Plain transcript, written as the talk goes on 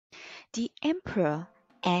The Emperor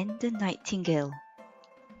and the Nightingale.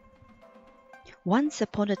 Once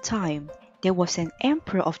upon a time, there was an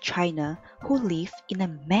emperor of China who lived in a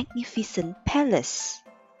magnificent palace.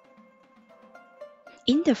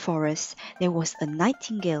 In the forest, there was a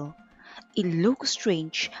nightingale. It looked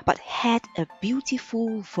strange but had a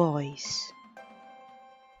beautiful voice.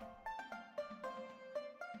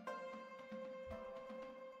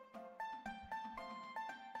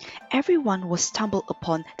 Everyone was stumbled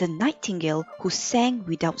upon the nightingale who sang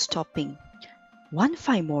without stopping. One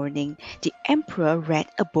fine morning, the emperor read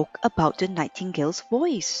a book about the nightingale's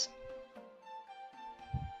voice.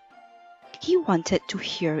 He wanted to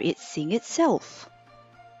hear it sing itself.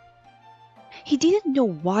 He didn't know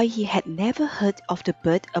why he had never heard of the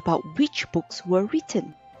bird about which books were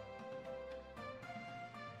written.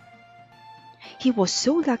 He was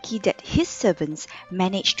so lucky that his servants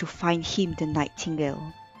managed to find him the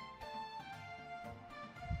nightingale.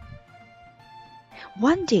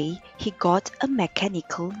 One day, he got a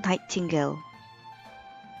mechanical nightingale.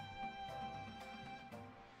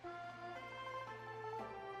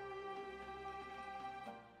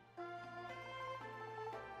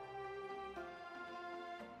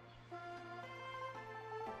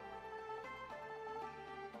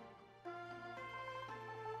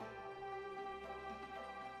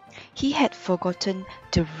 He had forgotten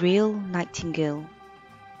the real nightingale.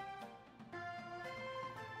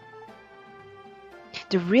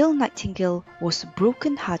 The real nightingale was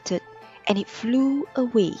broken-hearted and it flew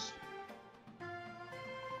away.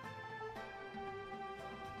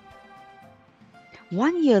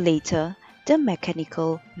 One year later, the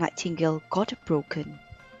mechanical nightingale got broken.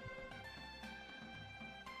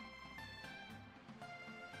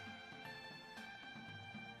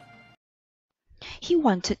 He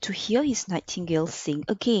wanted to hear his nightingale sing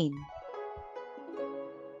again.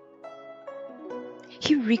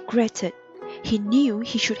 He regretted. He knew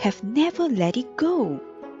he should have never let it go.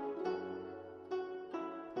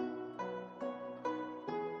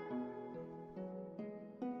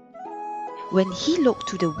 When he looked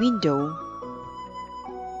to the window,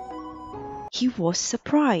 he was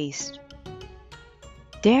surprised.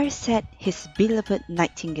 There sat his beloved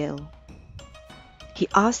nightingale. He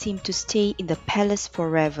asked him to stay in the palace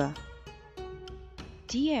forever.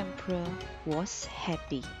 The emperor was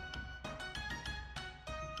happy.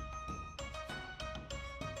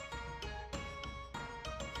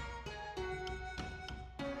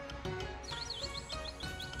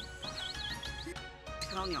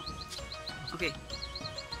看到鸟 ，OK。